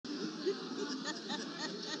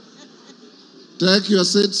Take your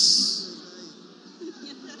seats.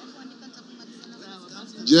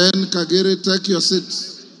 Jane Kagiri, take your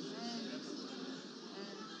seats.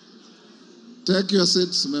 Take your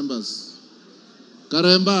seats, members.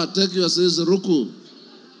 Karemba, take your seats. Ruku.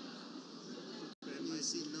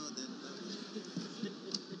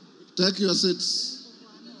 Take your seats.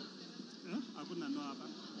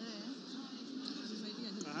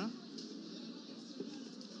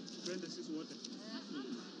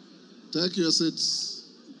 Take your seats.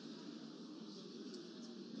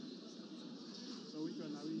 So which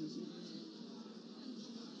one are we using?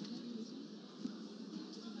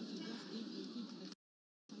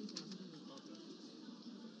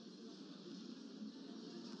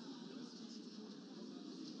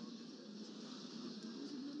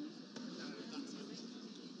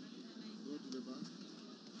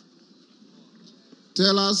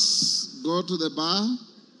 Tell us, go to the bar.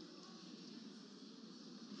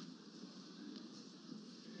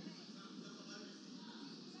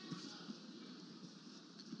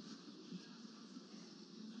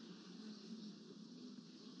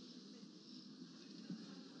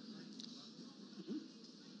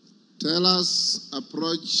 Tell us,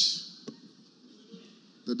 approach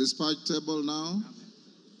the dispatch table now.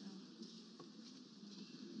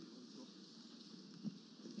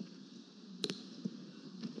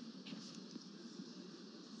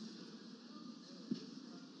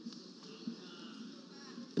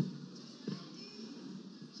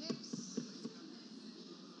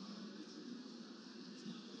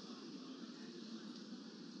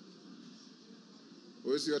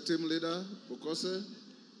 Who is your team leader, Bukose?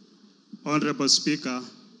 Honorable Speaker,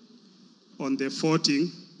 on the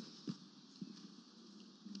voting,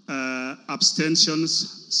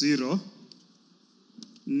 abstentions 0,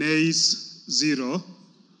 nays 0,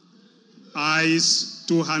 ayes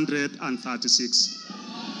 236.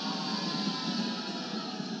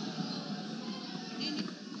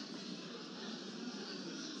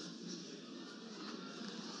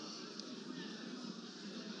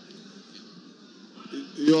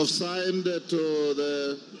 You have signed to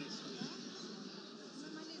the...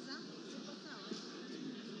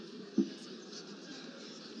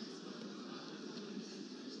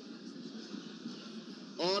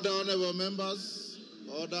 Order, honorable members.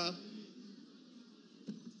 Order.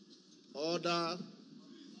 Order.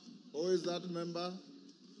 Who is that member?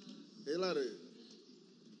 Hillary.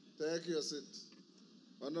 Take your seat.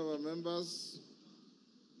 Honorable members,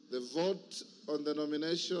 the vote on the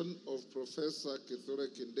nomination of Professor Kithure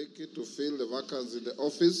Kindiki to fill the vacancy in the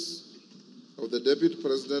office of the Deputy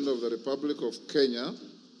President of the Republic of Kenya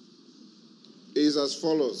is as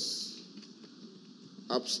follows.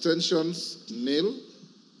 Abstentions, nil.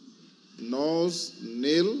 Noes,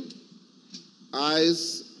 nil.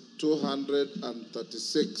 Ayes,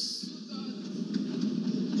 236.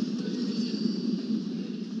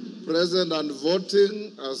 Present and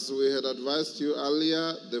voting, as we had advised you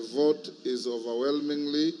earlier, the vote is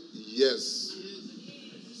overwhelmingly yes.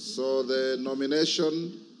 So the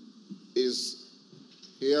nomination is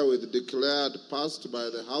herewith declared passed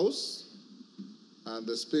by the House, and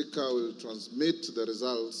the Speaker will transmit the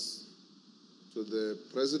results to the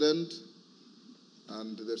President,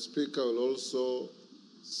 and the Speaker will also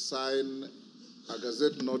sign a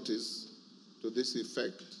Gazette notice to this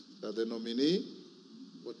effect that the nominee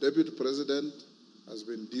for Deputy President has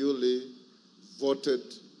been duly voted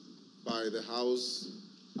by the House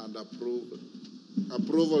and approved.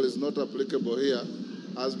 Approval is not applicable here.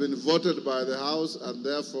 Has been voted by the House and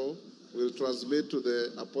therefore will transmit to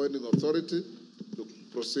the appointing authority to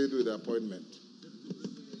proceed with the appointment.